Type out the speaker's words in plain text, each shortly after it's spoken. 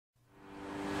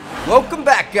Welcome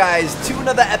back, guys, to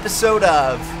another episode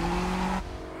of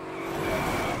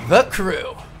The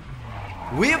Crew.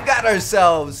 We have got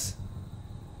ourselves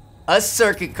a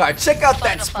circuit car. Check out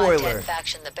that spoiler.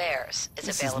 Faction The Bears is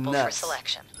available for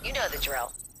selection. You know the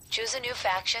drill. Choose a new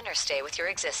faction or stay with your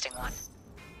existing one.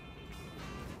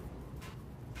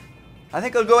 I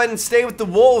think I'll go ahead and stay with the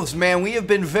Wolves, man. We have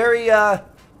been very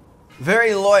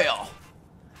loyal.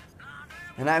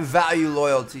 And I value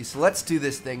loyalty, so let's do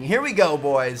this thing. Here we go,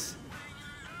 boys.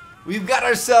 We've got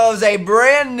ourselves a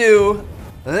brand new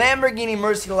Lamborghini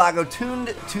Murcielago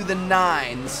tuned to the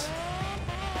nines.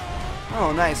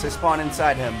 Oh, nice. I spawned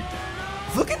inside him.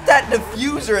 Look at that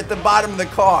diffuser at the bottom of the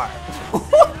car.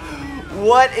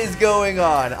 What is going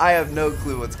on? I have no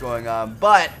clue what's going on,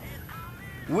 but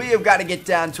we have got to get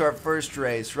down to our first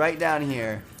race right down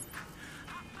here.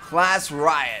 Class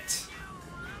Riot.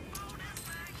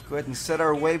 Go ahead and set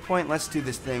our waypoint. Let's do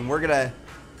this thing. We're going to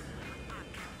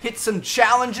hit some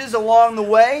challenges along the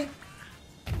way.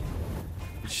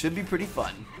 It should be pretty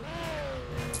fun.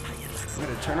 I'm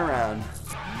going to turn around.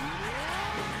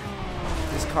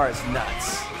 This car is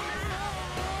nuts.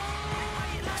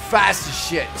 It's fast as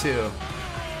shit, too.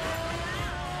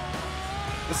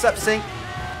 What's up, Sync?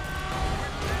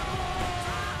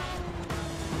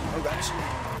 Oh, gosh.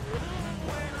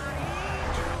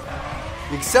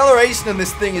 The acceleration on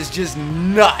this thing is just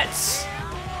nuts.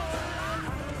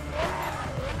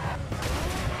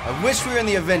 I wish we were in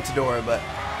the Aventador, but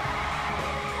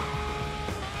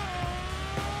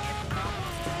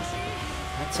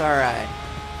that's alright.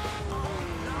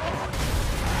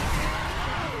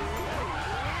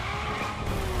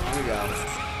 Here we go.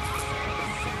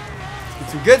 Get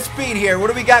some good speed here. What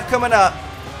do we got coming up?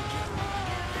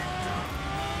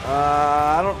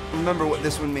 I don't remember what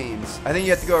this one means. I think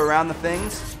you have to go around the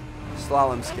things.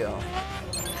 Slalom skill.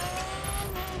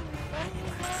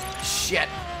 Shit.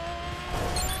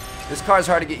 This car is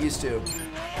hard to get used to.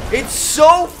 It's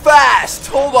so fast.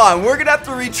 Hold on. We're going to have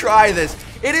to retry this.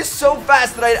 It is so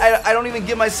fast that I don't even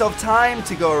give myself time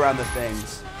to go around the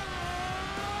things.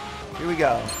 Here we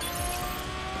go.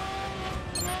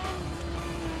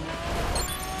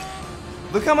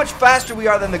 Look how much faster we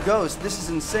are than the Ghost. This is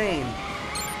insane.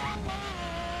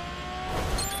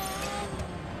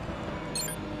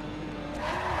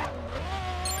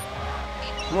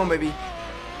 Come on, baby.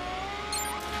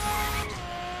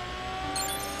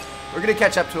 We're gonna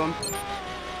catch up to him.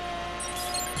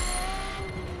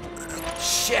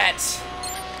 Shit.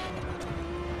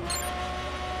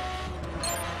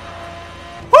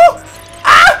 Woo!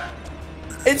 Ah!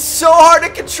 It's so hard to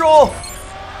control.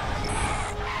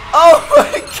 Oh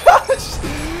my gosh.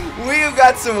 We have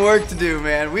got some work to do,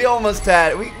 man. We almost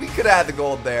had, we could have had the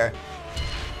gold there.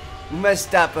 We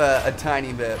messed up a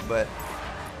tiny bit, but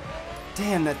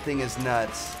damn, that thing is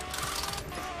nuts.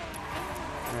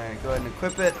 Alright, go ahead and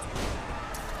equip it.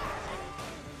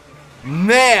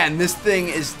 Man, this thing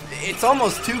is, it's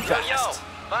almost too fast.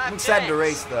 I'm excited to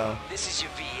race, though. This is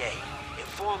your VA,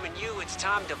 informing you it's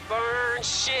time to burn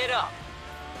shit up.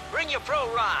 Bring your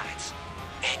pro rides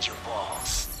and your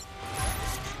balls.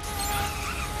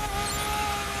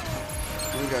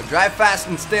 Here we go. Drive fast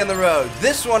and stay on the road.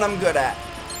 This one I'm good at.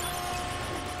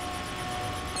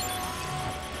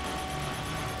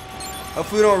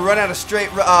 Hopefully we don't run out of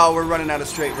straight road. Oh, we're running out of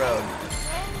straight road.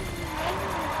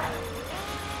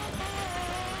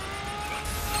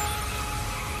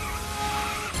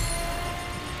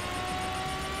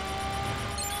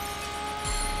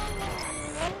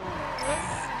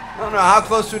 I don't know how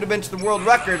close we would have been to the world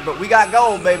record, but we got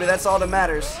gold, baby. That's all that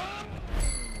matters.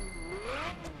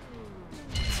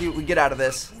 Let's see what we get out of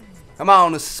this. Come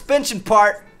on, the suspension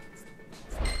part.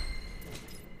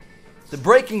 The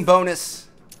braking bonus.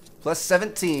 Plus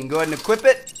 17. Go ahead and equip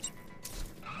it.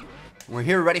 We're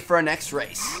here ready for our next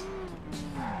race.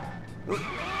 We're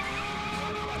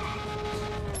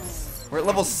at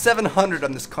level 700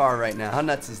 on this car right now. How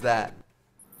nuts is that?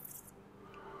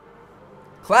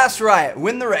 Class Riot,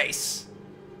 win the race.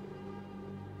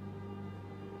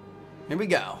 Here we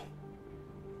go.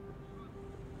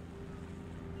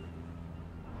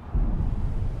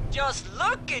 Just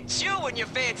look at you and your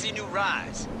fancy new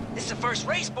rides. This is the first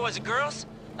race, boys and girls.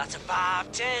 Lots of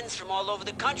 5'10s from all over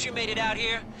the country made it out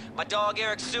here. My dog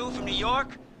Eric Sue from New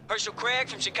York. Herschel Craig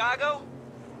from Chicago.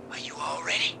 Are you all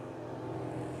ready?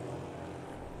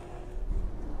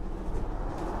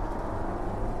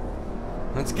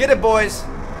 Let's get it, boys.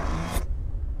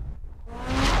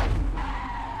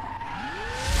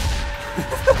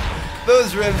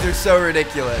 Those rims are so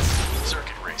ridiculous.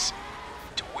 Circuit racing.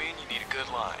 To win, you need a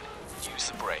good line. Use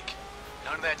the brake.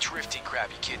 None of that drifting crap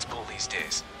you kids pull these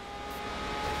days.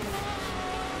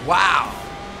 Wow.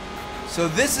 So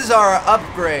this is our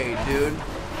upgrade, dude.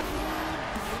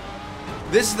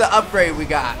 This is the upgrade we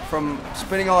got from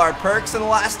spinning all our perks in the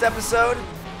last episode.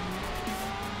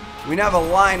 We now have a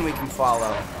line we can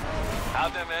follow.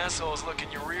 How'd them assholes look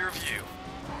in your rear view?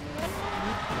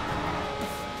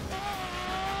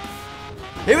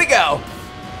 Here we go.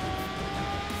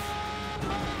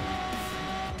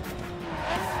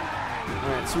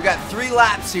 Alright, so we got 3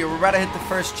 laps here. We're about to hit the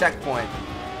first checkpoint.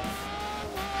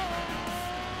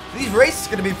 These races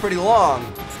are going to be pretty long.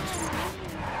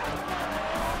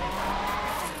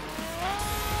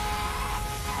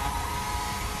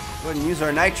 Go ahead and use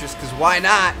our nitrous, because why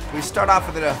not? We start off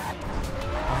with it a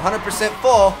 100%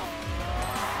 full.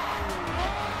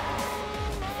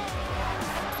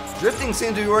 Drifting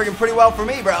seems to be working pretty well for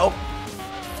me, bro.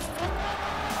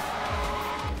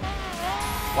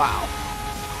 Wow.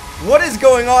 What is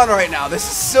going on right now? This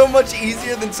is so much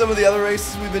easier than some of the other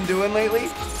races we've been doing lately.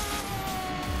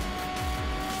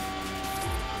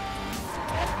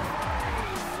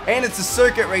 And it's a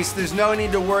circuit race. There's no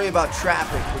need to worry about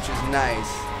traffic, which is nice.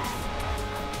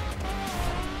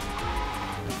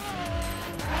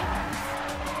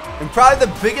 And probably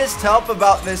the biggest help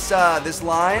about this this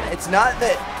line, it's not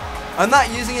that I'm not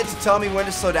using it to tell me when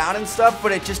to slow down and stuff,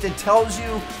 but it tells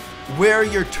you where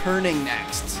you're turning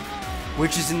next,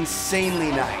 which is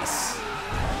insanely nice.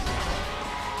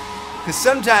 Because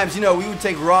sometimes, you know, we would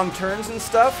take wrong turns and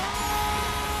stuff.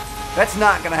 That's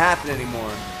not gonna happen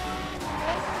anymore.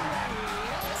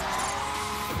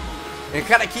 And it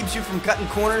kind of keeps you from cutting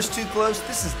corners too close.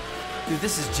 Dude,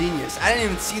 this is genius. I didn't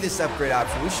even see this upgrade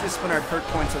option. We should have spent our perk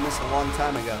points on this a long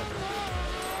time ago.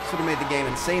 This would have made the game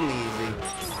insanely easy.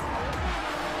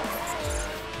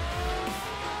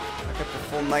 I got the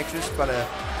full nitrous. About to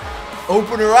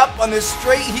open her up on this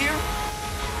straight here.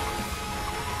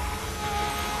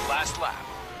 Last lap.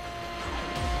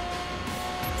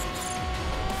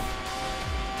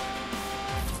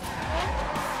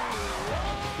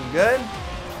 Looking good.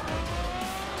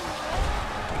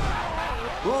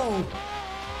 Ooh.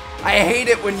 I hate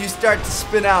it when you start to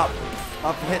spin out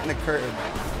off hitting the curb.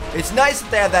 It's nice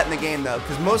that they have that in the game though,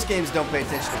 because most games don't pay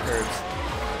attention to curbs.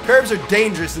 Curbs are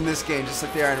dangerous in this game, just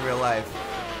like they are in real life.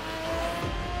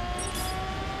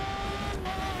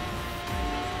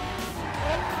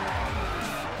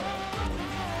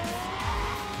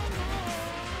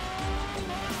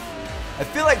 I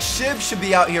feel like Shiv should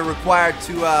be out here required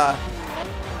to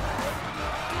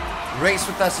race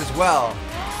with us as well.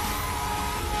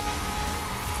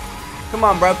 Come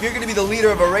on, bro. If you're going to be the leader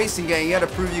of a racing gang, you got to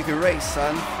prove you can race,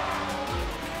 son.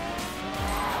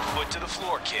 Foot to the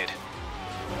floor, kid.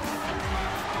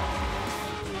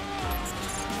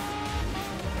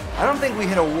 I don't think we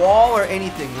hit a wall or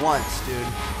anything once, dude.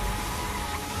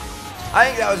 I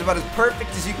think that was about as perfect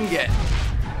as you can get.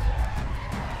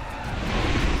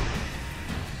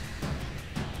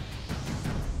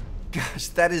 Gosh,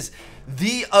 that is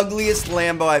the ugliest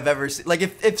Lambo I've ever seen. Like,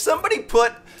 if somebody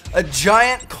put a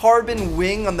giant carbon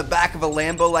wing on the back of a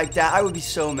Lambo like that, I would be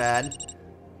so mad.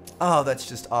 Oh, that's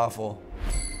just awful.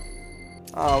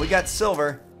 Oh, we got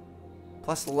silver.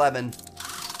 Plus 11. Go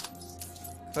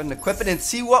ahead and equip it and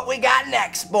see what we got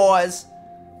next, boys.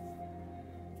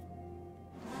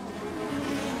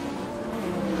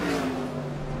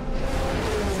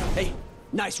 Hey,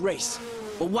 nice race.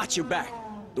 But watch your back.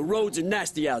 The roads are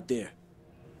nasty out there.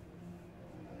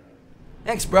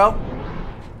 Thanks, bro.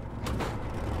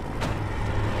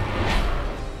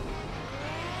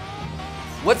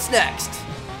 What's next?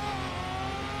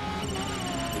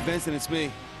 Hey, Vincent, it's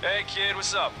me. Hey, kid,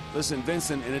 what's up? Listen,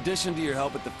 Vincent, in addition to your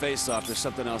help at the face-off, there's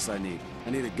something else I need. I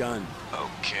need a gun.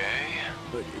 Okay.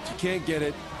 But if you can't get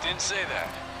it, Didn't say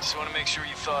that. Just want to make sure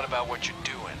you thought about what you're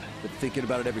doing. been thinking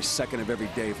about it every second of every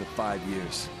day for 5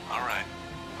 years. All right.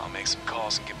 I'll make some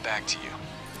calls and get back to you.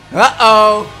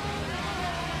 Uh-oh.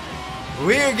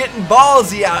 We're getting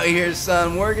ballsy out here,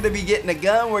 son. We're going to be getting a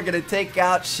gun. We're going to take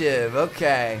out Shiv.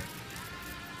 Okay.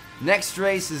 Next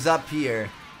race is up here.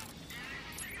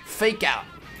 Fake out.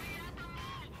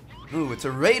 Ooh, it's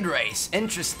a raid race.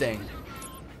 Interesting.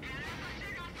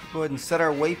 Go ahead and set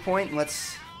our waypoint and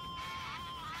let's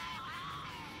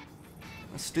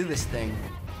do this thing.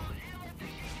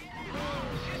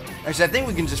 Actually, I think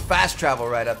we can just fast travel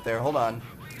right up there. Hold on.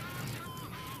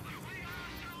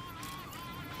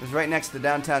 It was right next to the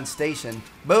downtown station.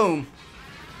 Boom.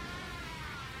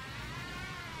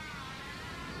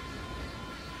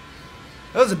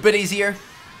 That was a bit easier.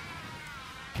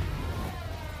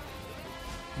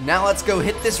 Now let's go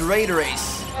hit this raid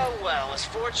race. Oh, well, as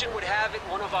fortune would have it,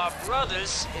 one of our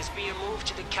brothers is being moved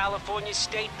to the California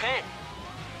State Pen.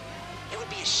 It would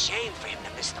be a shame for him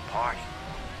to miss the party.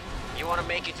 You want to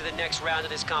make it to the next round of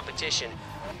this competition,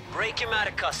 break him out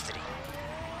of custody.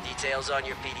 Details on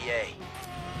your PDA.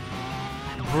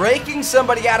 Breaking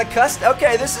somebody out of custody?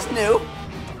 Okay, this is new.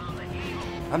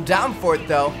 I'm down for it,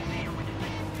 though.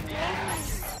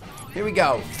 Here we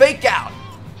go. Fake out.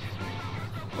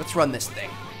 Let's run this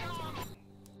thing.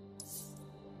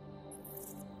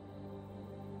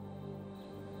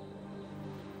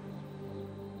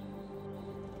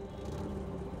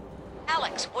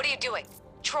 Alex, what are you doing?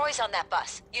 Troy's on that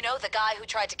bus. You know, the guy who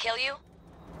tried to kill you?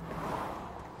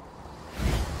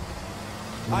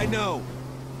 I know.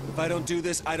 If I don't do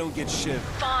this, I don't get shit.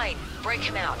 Fine. Break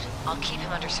him out. I'll keep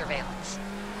him under surveillance.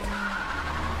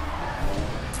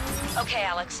 Okay,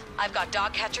 Alex. I've got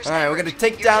dog catchers. All right, we're gonna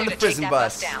take down the prison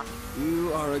bus.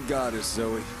 You are a goddess,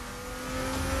 Zoe.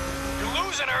 You're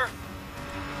losing her.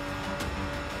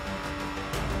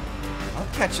 I'll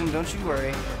catch him, don't you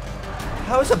worry.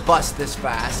 How is a bus this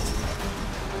fast?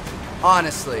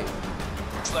 Honestly.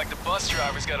 Looks like the bus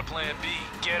driver's got a plan B.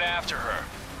 Get after her.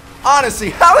 Honestly,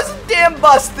 how is a damn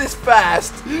bus this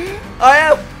fast?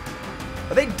 Are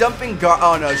they dumping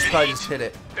oh no, she probably just hit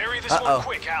it. Bury this one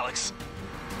quick, Alex.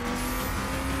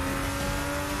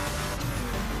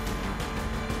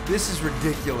 This is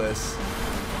ridiculous.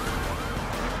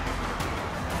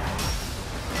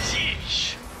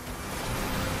 Yeesh.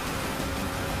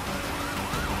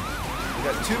 We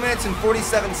got 2 minutes and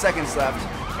 47 seconds left.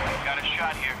 Got a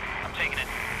shot here. I'm taking it.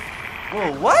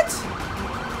 Whoa, what?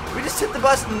 We just hit the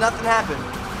bus and nothing happened.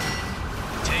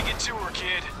 Take it to her,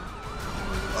 kid.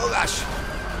 Oh gosh.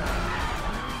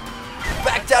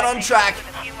 Back down on track.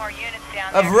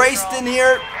 I've raced in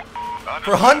here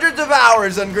for hundreds of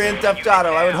hours on Grand Theft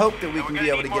Auto. I would hope that we can be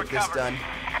able to get this done.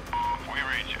 We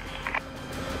reach it.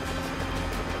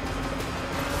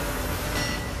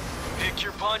 Pick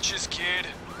your punches, kid.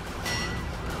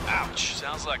 Ouch.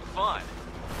 Sounds like fun.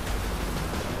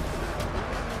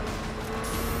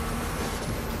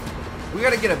 We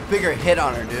gotta get a bigger hit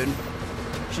on her, dude.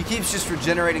 She keeps just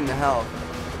regenerating the health.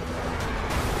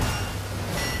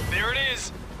 There it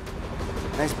is.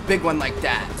 Nice big one like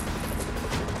that.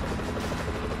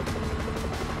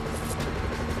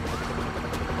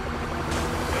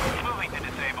 Moving to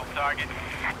disable target.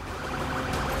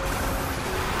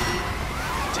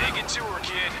 Take it to her,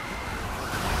 kid.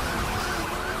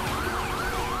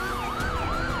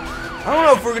 I don't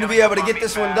know if we're gonna be able to get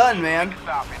this one done, man.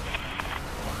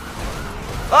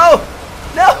 Oh!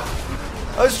 No!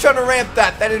 I was trying to ramp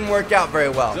that. That didn't work out very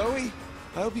well. Zoe,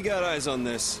 I hope you got eyes on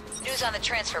this. News on the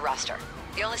transfer roster.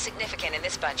 The only significant in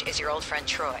this bunch is your old friend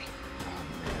Troy.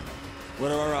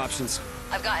 What are our options?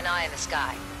 I've got an eye in the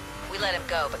sky. We let him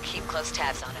go, but keep close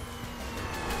tabs on him.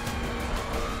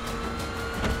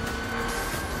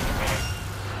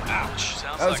 Ouch.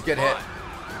 Sounds That was like a good fun. hit.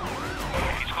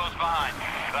 He's close behind.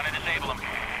 Gonna disable him.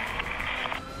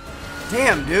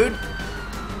 Damn, dude.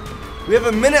 We have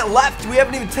a minute left. We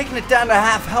haven't even taken it down to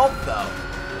half health, though.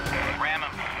 Ram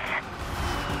him.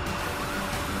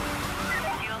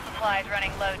 Fuel supplies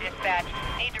running low, dispatch.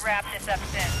 Need to wrap this up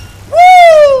soon.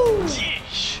 Woo!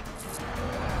 Yeesh.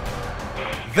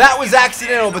 That was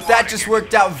accidental, but that just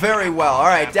worked out very well. All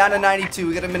right, down to 92.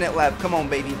 We got a minute left. Come on,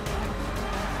 baby.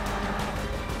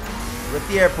 We're at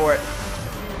the airport.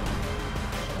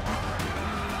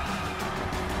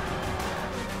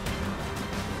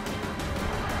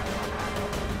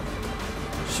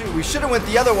 Shoot, we should have went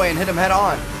the other way and hit him head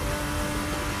on.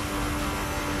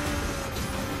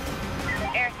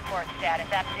 Air support status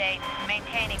update.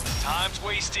 Maintaining. Time's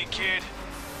wasting, kid.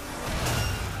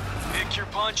 Pick your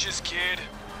punches, kid.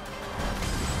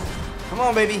 Come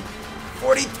on, baby.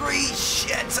 43.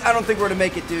 Shit. I don't think we're going to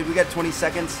make it, dude. We got 20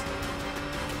 seconds.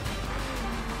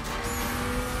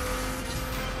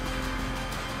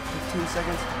 15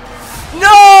 seconds.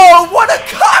 No! What a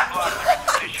cock!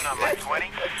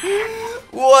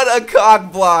 What a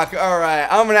cock block. Alright,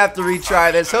 I'm going to have to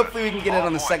retry this. Hopefully we can get it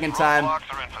on the second time.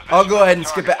 I'll go ahead and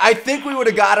skip it. I think we would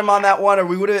have got him on that one, or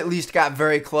we would have at least got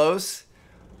very close.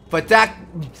 But that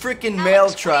freaking mail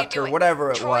truck or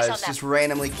whatever it was just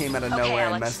randomly came out of nowhere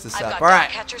and messed us up.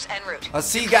 Alright, I'll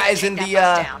see you guys in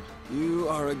the You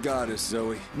are a goddess,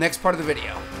 Zoe. next part of the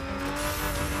video.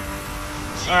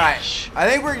 Alright, I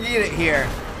think we're gonna get it here.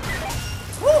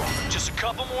 Woo! Just a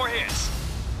couple more hits.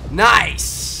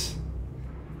 Nice!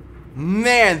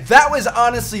 Man, that was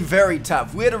honestly very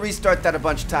tough. We had to restart that a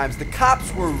bunch of times. The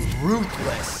cops were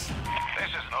ruthless. This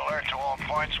is an alert to all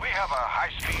points. We have a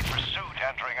high-speed pursuit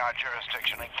entering our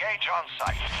jurisdiction. Engage on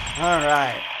sight.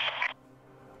 Alright.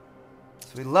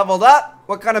 So we leveled up.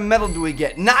 What kind of medal do we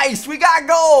get? Nice! We got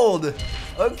gold!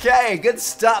 Okay, good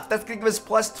stuff. That's gonna give us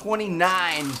plus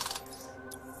 29.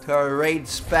 to our raid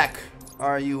spec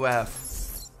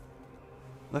RUF.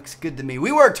 Looks good to me.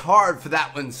 We worked hard for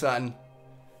that one, son.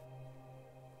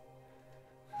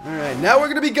 Alright, now we're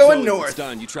gonna be going Zoe, north. It's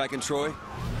done. You tracking Troy?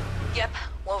 Yep,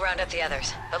 we'll round up the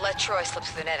others. But let Troy slip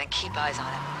through the net and keep eyes on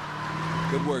him.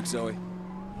 Good work, Zoe.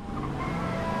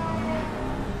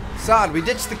 Sod, we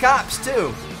ditched the cops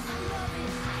too.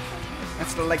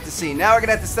 That's what I like to see. Now we're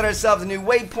gonna have to set ourselves a new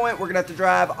waypoint. We're gonna have to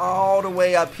drive all the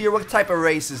way up here. What type of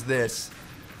race is this?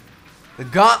 The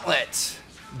Gauntlet.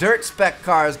 Dirt spec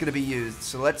car is gonna be used.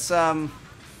 So let's go ahead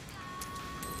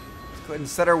and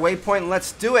set our waypoint and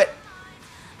let's do it.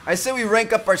 I say we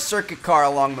rank up our circuit car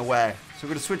along the way. So we're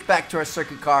gonna switch back to our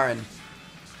circuit car and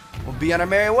we'll be on our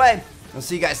merry way. We'll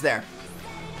see you guys there.